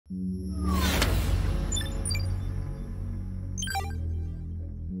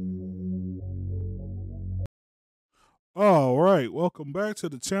All right, welcome back to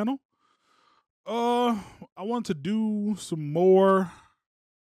the channel. I want to do some more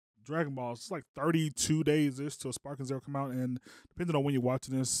Dragon Balls. It's like 32 days ish till Sparking Zero come out, and depending on when you're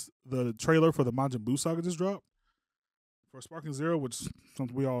watching this, the trailer for the Majin Buu saga just dropped for Sparking Zero, which is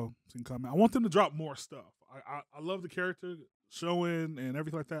something we all seen coming. I want them to drop more stuff. I love the character showing and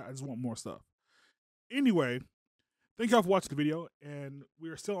everything like that. I just want more stuff. Anyway, thank y'all for watching the video, and we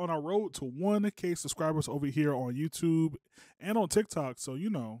are still on our road to 1K subscribers over here on YouTube and on TikTok. So, you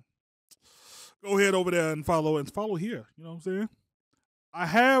know, go ahead over there and follow here. You know what I'm saying? I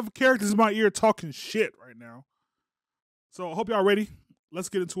have characters in my ear talking shit right now. So I hope y'all ready. Let's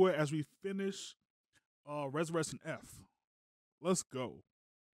get into it as we finish Resurrection F. Let's go.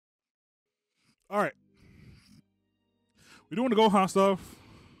 All right. We're doing the Gohan stuff.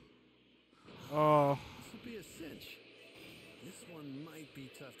 This will be a cinch. This one might be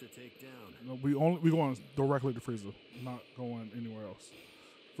tough to take down. No, we going directly to Freiza, not going anywhere else.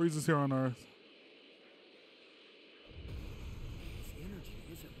 Frieza's here on Earth. His energy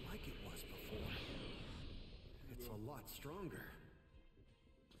isn't like it was before. It's a lot stronger.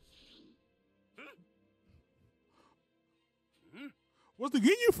 Was the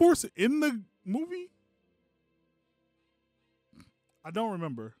Ginyu Force in the movie? I don't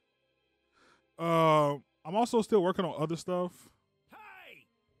remember. I'm also still working on other stuff. Hey!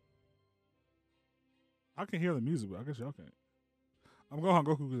 I can hear the music, but I guess y'all can't. I'm Gohan.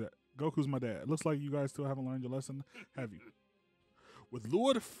 Goku's my dad. It looks like you guys still haven't learned your lesson, have you? With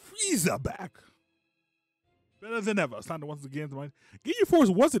Lord Freiza back. Better than ever. It's time to once again to mind. Ginyu Force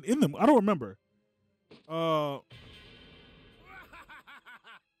wasn't in them. I don't remember.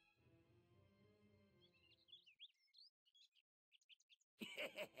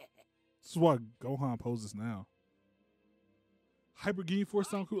 This is why Gohan poses now. Hyper Ginyu Force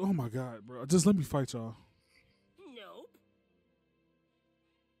sound cool. Oh my god, bro. Just let me fight y'all. Nope.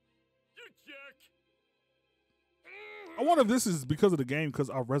 You jerk. I wonder if this is because of the game, because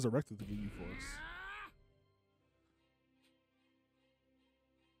I resurrected the Ginyu Force.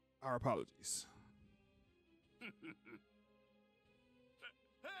 Our apologies.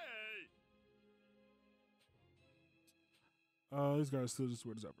 Hey! These guys still just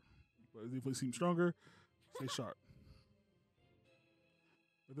weird as ever. But if they seem stronger, stay sharp.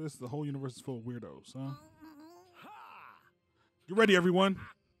 But this, the whole universe is full of weirdos, huh? Get ready, everyone.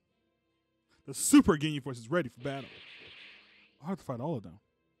 The Super Ginyu Force is ready for battle. I'll have to fight all of them.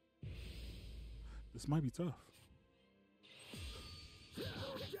 This might be tough.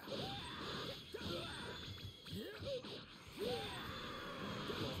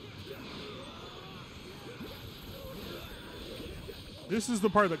 This is the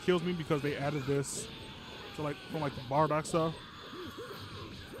part that kills me because they added this to like from like the Bardock stuff.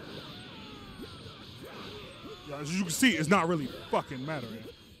 Yeah, as you can see, it's not really fucking mattering.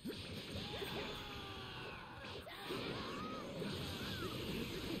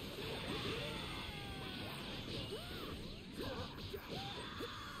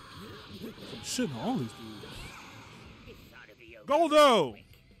 Some shit on all these dudes. Goldo!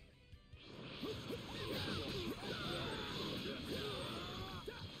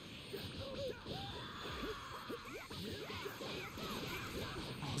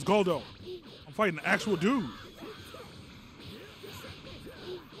 It's Goldo. I'm fighting an actual dude.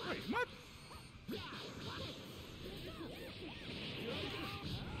 Wait, what?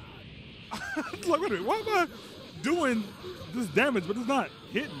 Like, wait a minute, why am I doing this damage, but it's not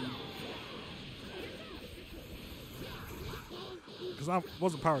hitting me? Because I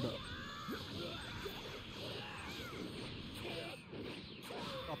wasn't powered up.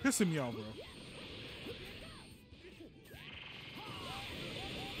 Oh, pissing me off, bro.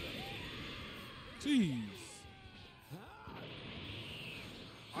 Jeez.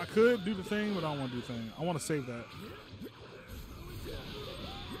 I could do the thing, but I don't want to do the thing. I want to save that.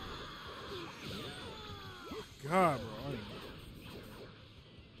 God, bro.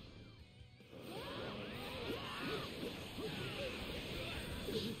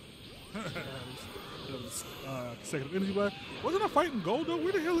 Consecutive energy blast. Wasn't I fighting Goldo?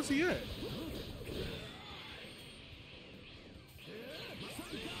 Where the hell is he at?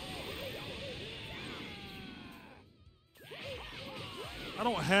 I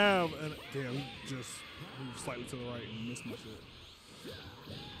don't have an. Damn, he just moved slightly to the right and missed my shit.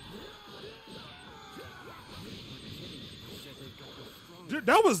 Dude,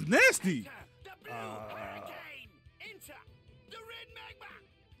 that was nasty.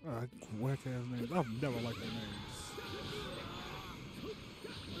 Whack ass names. I've never liked their names.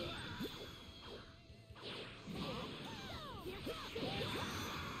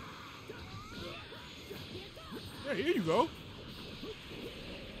 Hey, here you go.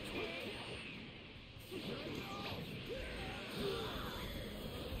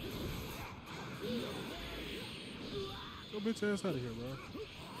 Go bitch ass out of here, bro.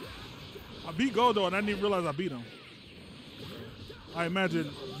 I beat Goldo and I didn't even realize I beat him. I imagine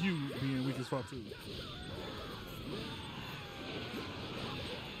you being weak as fuck too.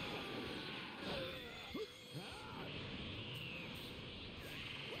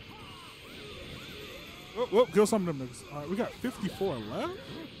 Whoop, kill some of them niggas. Alright, we got 54 left.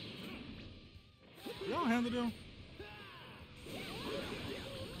 Y'all handle them.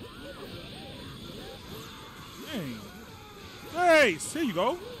 Dang. Hey, there you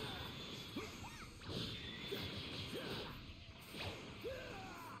go.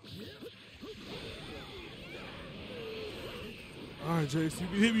 Alright, Jace, you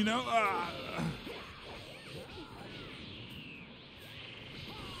can hit me now.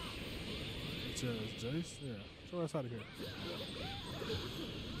 Jace, yeah. Show us out of here.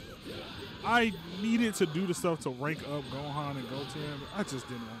 I needed to do the stuff to rank up Gohan and Goten. I just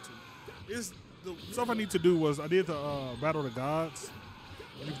didn't want to. It's the stuff I need to do was I did the Battle of the Gods.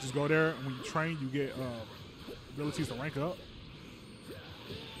 You can just go there, and when you train, you get abilities to rank up.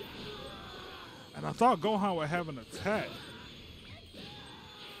 And I thought Gohan would have an attack.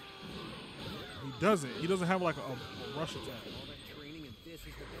 He doesn't. He doesn't have like a rush attack. All that training and this is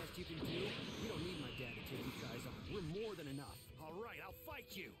the best you can do? We don't need my dad to take you guys on. We're more than enough. All right, I'll fight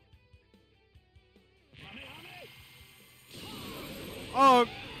you.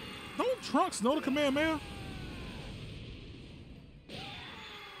 Don't Trunks know the command, man?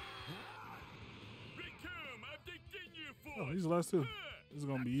 Oh, these are the last two. This is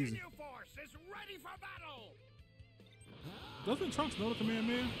gonna be easy. Force is ready for battle. Doesn't Trunks know the command,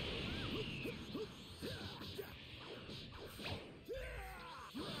 man?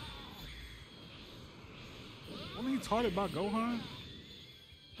 Wasn't he taught it by Gohan?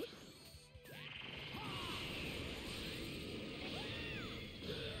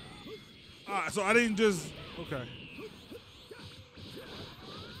 Alright, so I didn't just... Okay.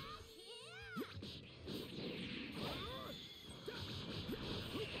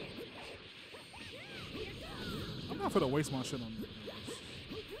 I'm not gonna waste my shit on this.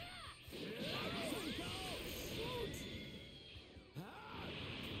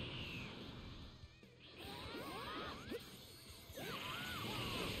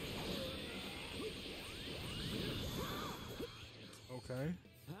 Okay.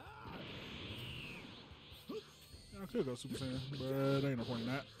 I could go Super Saiyan, but ain't no point in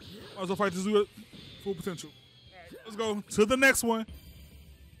that. Might as well fight this dude at full potential. Alright, let's go to the next one.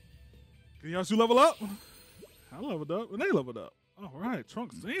 Can y'all two level up? I leveled up, and they leveled up. Alright,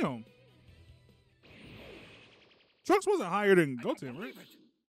 Trunks, damn. Trunks wasn't higher than Goten, right?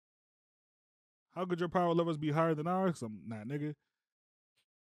 How could your power levels be higher than ours? I'm not, nigga.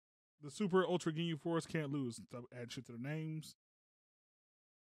 The Super Ultra Ginyu Force can't lose. Add shit to the names.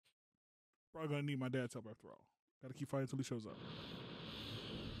 Probably gonna need my dad's help after all. Gotta keep fighting until he shows up.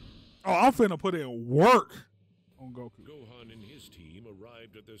 Oh, I'm finna put in work on Goku. Gohan and his team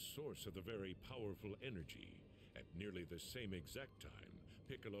arrived at the source of the very powerful energy. At nearly the same exact time,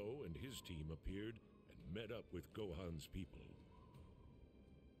 Piccolo and his team appeared and met up with Gohan's people.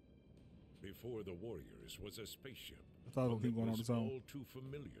 Before the warriors was a spaceship. I thought it would keep going on its own. All too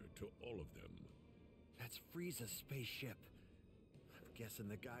familiar to all of them. That's Freiza's spaceship. I'm guessing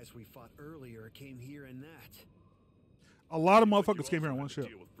the guys we fought earlier came here in that. A lot of motherfuckers came here on one ship.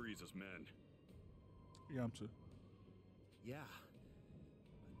 Deal with Freiza's men. Yeah, I'm sure. Yeah.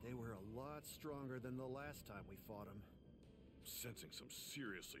 But they were a lot stronger than the last time we fought them. Sensing some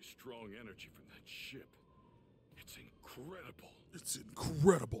seriously strong energy from that ship. It's incredible. It's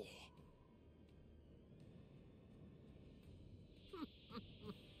incredible.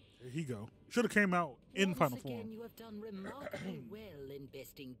 There he go. Should have came out in final form. Once again, you have done remarkably well in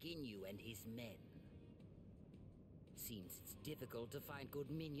besting Ginyu and his men. Seems it's difficult to find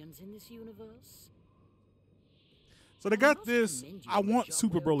good minions in this universe. So they got this. I want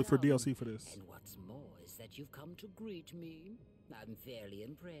Super Broly for DLC for this. And what's more is that you've come to greet me. I'm fairly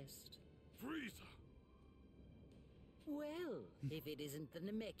impressed. Freiza! Well, if it isn't the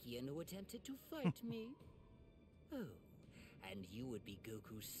Namekian who attempted to fight me. Oh, and you would be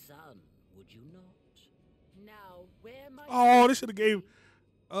Goku's son, would you not? Now, where might... Oh, they should have gave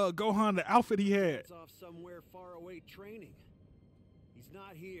Gohan the outfit he had. He's off somewhere far away training. He's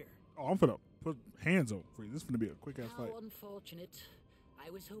not here. Oh, I'm finna put hands on Frieza. This is finna be a quick ass How fight. unfortunate. I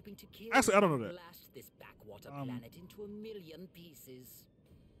was hoping to kill Actually, I don't know and that. blast this backwater planet into a million pieces.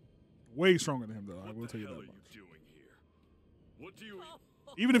 Way stronger than him, though. I will What tell the you hell that are much. you doing here? What do you...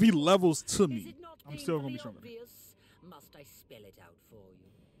 Even if he levels to Is me, it not I'm still gonna be painfully stronger. obvious? Must I spell it out for you?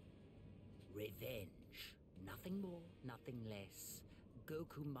 Revenge. Nothing more, nothing less.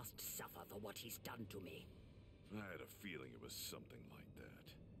 Goku must suffer for what he's done to me. I had a feeling it was something like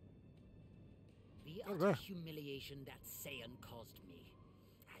that. The Oh, utter yeah. humiliation that Saiyan caused me.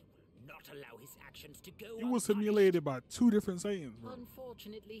 I will not allow his actions to go He was unpunished. humiliated by 2 different Saiyans, bro.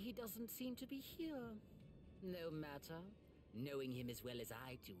 Unfortunately, he doesn't seem to be here. No matter. Knowing him as well as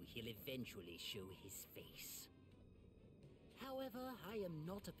I do, he'll eventually show his face. However, I am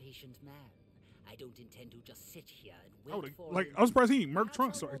not a patient man. I don't intend to just sit here and wait for him. I'm surprised he murked Perhaps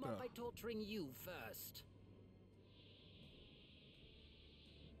Trunks I'll right warm up there. by torturing you first.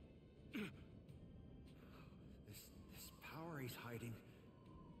 This power he's hiding.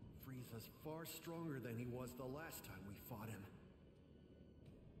 Frieza's far stronger than he was the last time we fought him.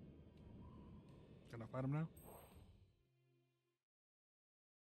 Can I fight him now?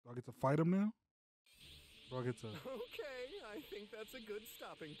 Do I get to fight him now? Do I get to? Okay, I think that's a good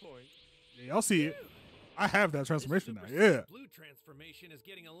stopping point. Yeah, y'all see it. I have that transformation now. Super Yeah. Blue transformation is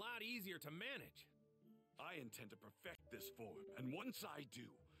getting a lot easier to manage. I intend to perfect this form, and once I do,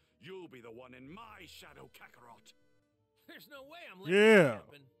 you'll be the one in my Shadow Kakarot. There's no way I'm letting Yeah. that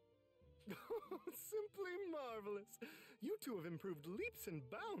happen. Simply marvelous. You two have improved leaps and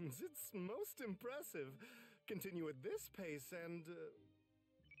bounds. It's most impressive. Continue at this pace and...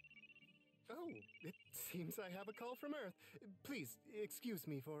 Oh, it seems I have a call from Earth. Please, excuse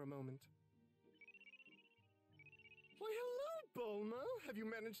me for a moment. Why, hello, Bulma. Have you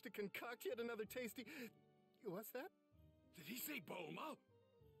managed to concoct yet another tasty... What's that? Did he say Bulma?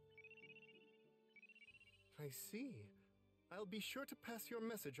 I see. I'll be sure to pass your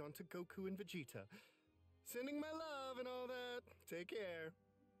message on to Goku and Vegeta. Sending my love and all that. Take care.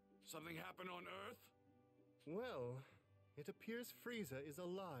 Something happened on Earth? Well, it appears Freiza is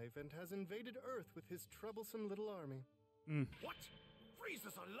alive and has invaded Earth with his troublesome little army. What?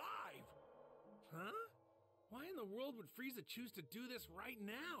 Frieza's alive! Huh? Why in the world would Frieza choose to do this right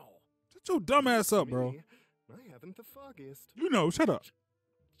now? Shut your dumb ass up, bro. Me, I haven't the foggiest. You know, shut up.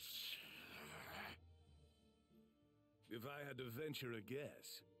 If I had to venture a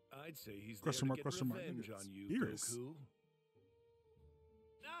guess, I'd say he's Question there mark, to get question mark. revenge Nigga, on it's you, Beerus. Goku.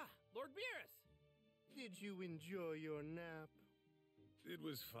 Ah, Lord Beerus! Did you enjoy your nap? It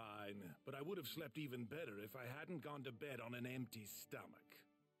was fine, but I would have slept even better if I hadn't gone to bed on an empty stomach.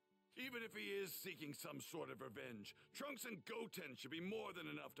 Even if he is seeking some sort of revenge, Trunks and Goten should be more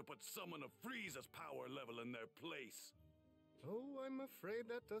than enough to put someone of Frieza's power level in their place. Oh, I'm afraid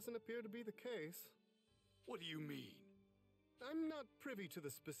that doesn't appear to be the case. What do you mean? I'm not privy to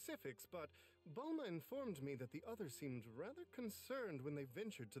the specifics, but Bulma informed me that the others seemed rather concerned when they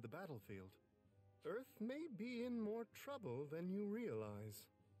ventured to the battlefield. Earth may be in more trouble than you realize.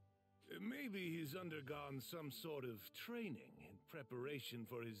 Maybe he's undergone some sort of training in preparation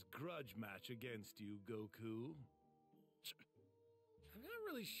for his grudge match against you, Goku. I'm not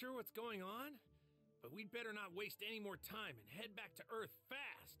really sure what's going on, but we'd better not waste any more time and head back to Earth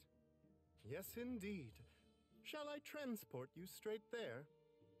fast. Yes, indeed. Shall I transport you straight there?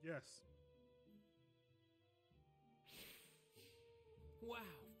 Yes. Wow,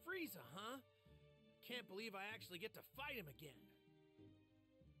 Frieza, huh? Can't believe I actually get to fight him again.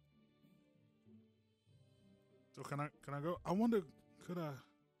 So can I go? I wonder, could I?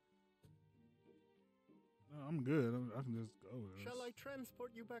 No, I'm good. I can just go. With this. Shall I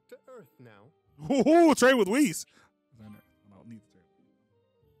transport you back to Earth now? Ooh, trade with Whis. I don't need to trade.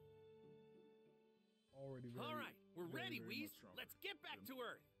 Already. All right, we're ready, very Whis. much stronger Let's get back to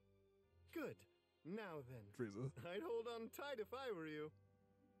Earth. Good. Now then. Frieza. I'd hold on tight if I were you.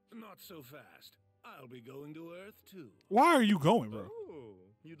 Not so fast. I'll be going to Earth too. Why are you going, bro? Oh,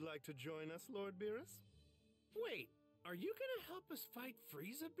 you'd like to join us, Lord Beerus? Wait, are you gonna help us fight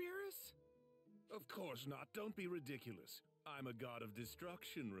Frieza, Beerus? Of course not. Don't be ridiculous. I'm a god of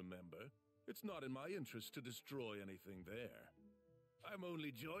destruction, remember? It's not in my interest to destroy anything there. I'm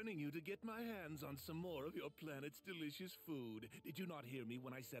only joining you to get my hands on some more of your planet's delicious food. Did you not hear me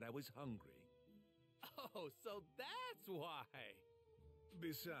when I said I was hungry? Oh, so that's why.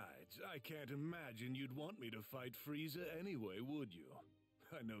 Besides, I can't imagine you'd want me to fight Frieza anyway, would you?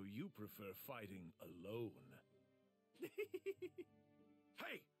 I know you prefer fighting alone.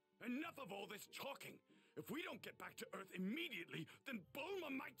 Hey, enough of all this talking! If we don't get back to Earth immediately, then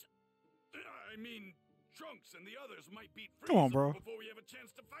Bulma might... I mean, Trunks and the others might beat Frieza Come on, bro. before we have a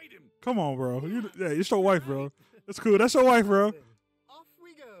chance to fight him. Come on, bro. It's your wife, bro. That's cool. That's your wife, bro. Then, off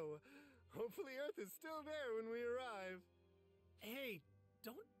we go. Hopefully Earth is still there when we arrive. Hey,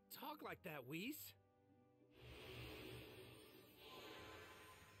 don't talk like that, Whis.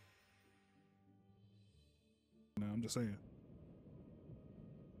 I'm just saying.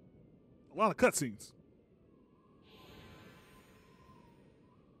 A lot of cutscenes.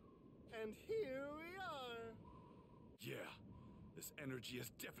 And here we are. Yeah, this energy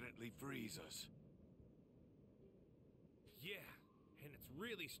is definitely Freiza's. Yeah, and it's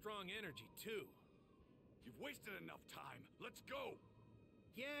really strong energy, too. You've wasted enough time. Let's go.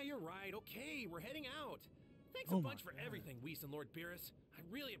 Yeah, you're right. Okay, we're heading out. Thanks Oh a my bunch for God. everything, Whis and Lord Beerus. I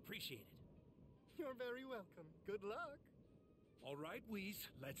really appreciate it. You're very welcome. Good luck. All right, Whis,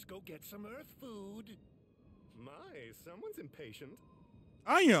 let's go get some Earth food. My, someone's impatient.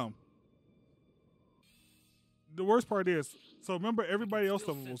 I am. The worst part is, so remember everybody I can else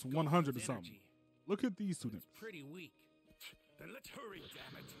still level was sense 100 or Goku's something. energy. Look at these two It's niggas. pretty weak. Then let's hurry,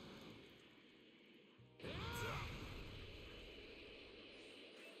 damn it.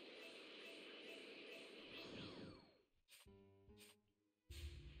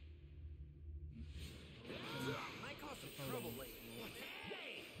 Might cause some trouble later.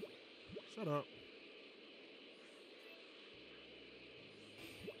 Hey! Shut up.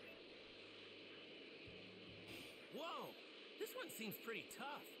 Whoa! This one seems pretty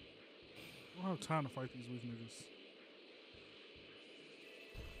tough. I don't have time to fight these weak niggas.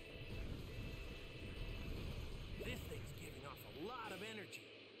 This thing's giving off a lot of energy.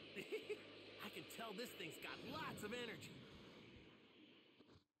 I can tell this thing's got lots of energy.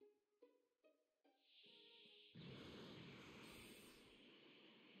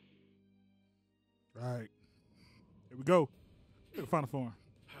 Right. Here we go. Here, final form.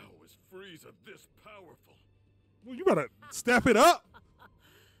 How is Frieza this powerful? Well, you better step it up.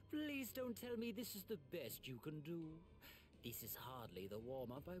 Please don't tell me this is the best you can do. This is hardly the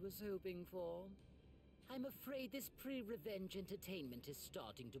warm-up I was hoping for. I'm afraid this pre-revenge entertainment is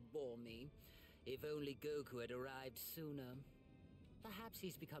starting to bore me. If only Goku had arrived sooner. Perhaps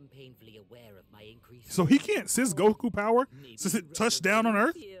he's become painfully aware of my increased... So he can't sense Goku power Maybe since he it touched down on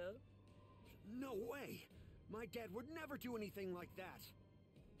Earth? here. No way! My dad would never do anything like that.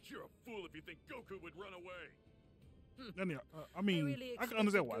 You're a fool if you think Goku would run away. And, I mean, really I can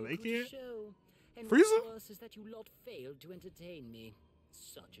understand why expected they Goku to can't. show. And Frieza? what's worse is that you lot failed to entertain me.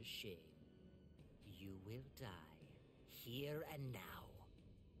 Such a shame. You will die. Here and now.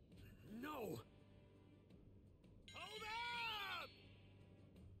 No! Hold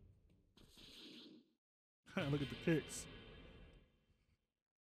up! Look at the kicks.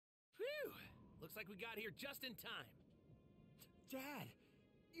 Phew! Looks like we got here just in time. Dad!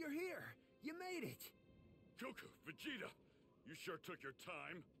 You're here! You made it! Goku, Vegeta, you sure took your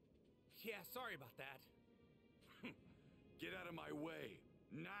time. Yeah, sorry about that. Get out of my way,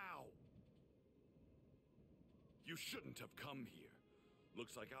 now! You shouldn't have come here.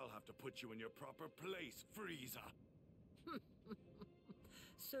 Looks like I'll have to put you in your proper place, Frieza.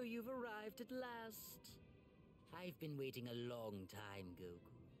 So you've arrived at last. I've been waiting a long time,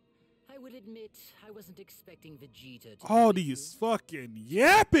 Goku. I will admit, I wasn't expecting Vegeta to All defeat these you. fucking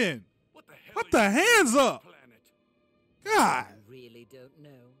yapping. What the hell? Put are the you doing hands on up. this planet? God. You really don't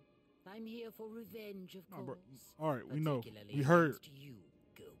know. I'm here for revenge, of Nah, bro. course. All right, we know. Particularly We heard. against you,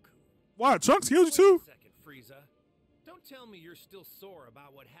 Goku. Why? Trunks killed you Wait too? a second, Frieza. Don't tell me you're still sore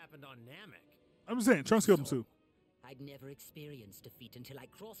about what happened on Namek. I'm just saying, Trunks killed him too. I'd never experienced defeat until I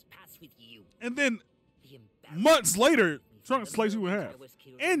crossed paths with you. And then The embarrassment months later, of me from Trunks the sliced you in moment half. I was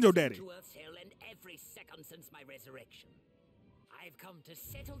killed And your was daddy. to Earth's hell and every second since my resurrection. I've come to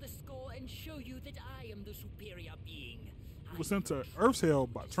settle the score and show you that I am the superior being. He was sent to Earth's hell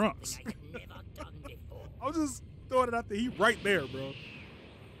by Trunks. Something I had never done before. I was just throwing it out there. He right there, bro.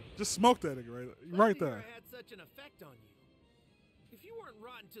 Just smoked that nigga right Glad to hear there. I had such an effect on you. If you weren't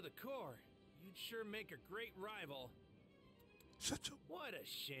rotten to the core, you'd sure make a great rival. Shut your What a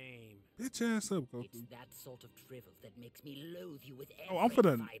shame. bitch ass up, It's Goku. that sort of drivel that makes me loathe you with Oh, every I'm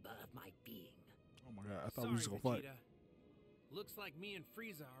finna- fiber of my being. Oh my god, I thought Sorry, we was just gonna fight. Vegeta. Looks like me and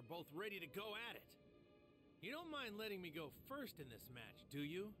Frieza are both ready to go at it. You don't mind letting me go first in this match, do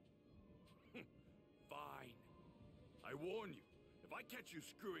you? Fine. I warn you, if I catch you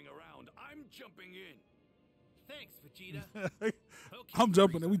screwing around, I'm jumping in. Thanks, Vegeta. Okay, I'm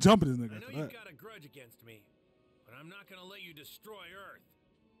jumping. Frieza. We jumping this I nigga. know after you've that. got a grudge against me, but I'm not gonna let you destroy Earth.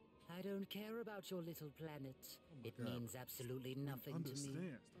 I don't care about your little planet. It God. means absolutely nothing to me.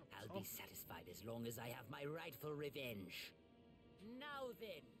 Understand. Stop I'll be talking. satisfied as long as I have my rightful revenge. Now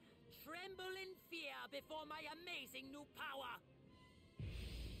then, tremble in fear before my amazing new power.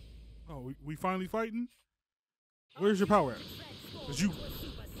 Oh, we finally fighting? Where's your power at? Transform 'Cause you- into a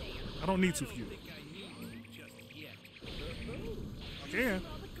Super Saiyan. I don't need I to don't for you. think I need you just yet. I can.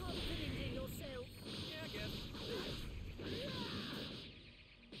 Rather confident in yourself. Yeah, I guess.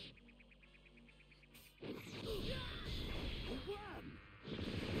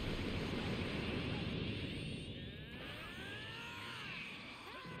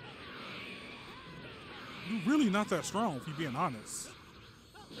 You're really not that strong, if you're being honest.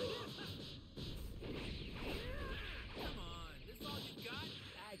 Come on, this all you got?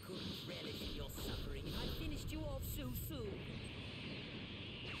 I couldn't relish in your suffering if I finished you off so soon.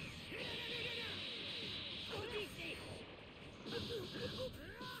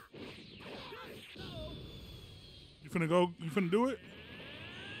 You finna go? You finna do it?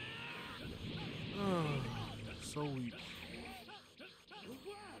 Oh, so weak.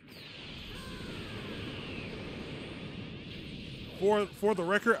 For the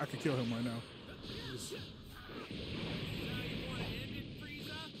record, I could kill him right now. Just, Now you want to end it,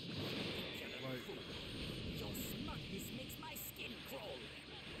 Freiza? like, Your smugness makes my skin crawl.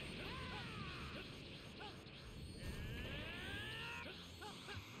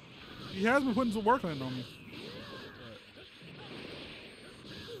 he has been putting some work in on me.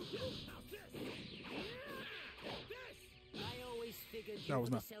 I always figured you That was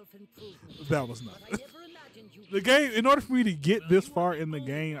were not- the self-improvement. That was not. But I never imagined you. The game, in order for me to get this far in the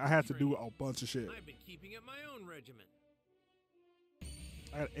game, I had to do a bunch of shit. I've been keeping up my own regimen.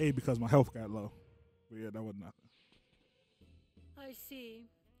 I had A because my health got low. But yeah, that was nothing. I see.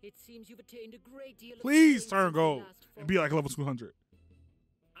 It seems you've attained a great deal of Please strength turn since we gold last and be fought. like level 200.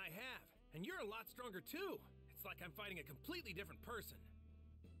 I have, and you're a lot stronger too. It's like I'm fighting a completely different person.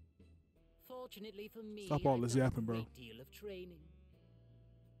 Fortunately for me, Stop all I've this done yapping, a bro. great deal of training.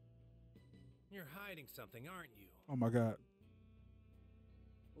 You're hiding something, aren't you? Oh my god.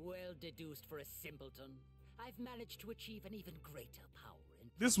 Well deduced for a simpleton. I've managed to achieve an even greater power. In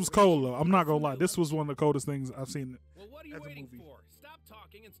This was preparation cold though. for I'm not this gonna lie. new This was one of the coldest things I've seen. Well, what are you As a waiting movie. for? Stop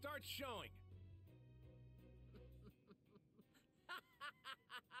talking and start showing.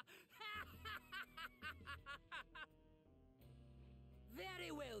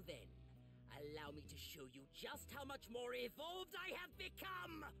 Very well then. Allow me to show you just how much more evolved I have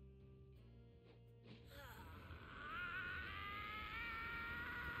become.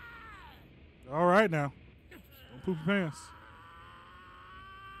 All right now. Don't poop your pants.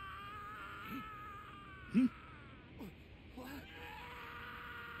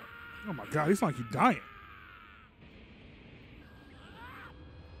 Oh my god, he's like he's dying.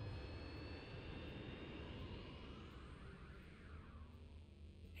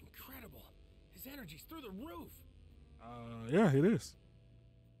 Incredible. His energy's through the roof. Yeah, it is.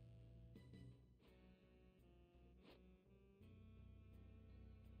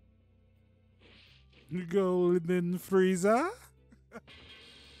 Golden Freiza.